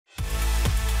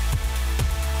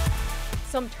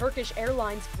Some Turkish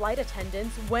Airlines flight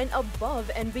attendants went above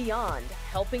and beyond,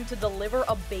 helping to deliver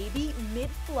a baby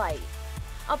mid-flight.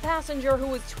 A passenger who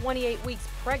was 28 weeks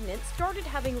pregnant started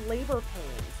having labor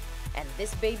pains, and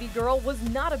this baby girl was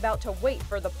not about to wait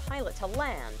for the pilot to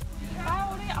land.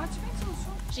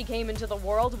 She came into the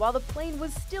world while the plane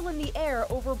was still in the air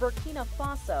over Burkina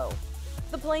Faso.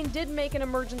 The plane did make an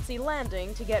emergency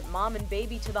landing to get mom and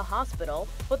baby to the hospital,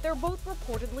 but they're both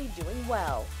reportedly doing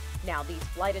well. Now these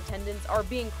flight attendants are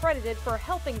being credited for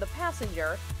helping the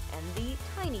passenger and the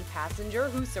tiny passenger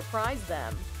who surprised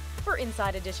them. For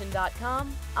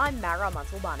InsideEdition.com, I'm Mara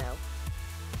Montalbano.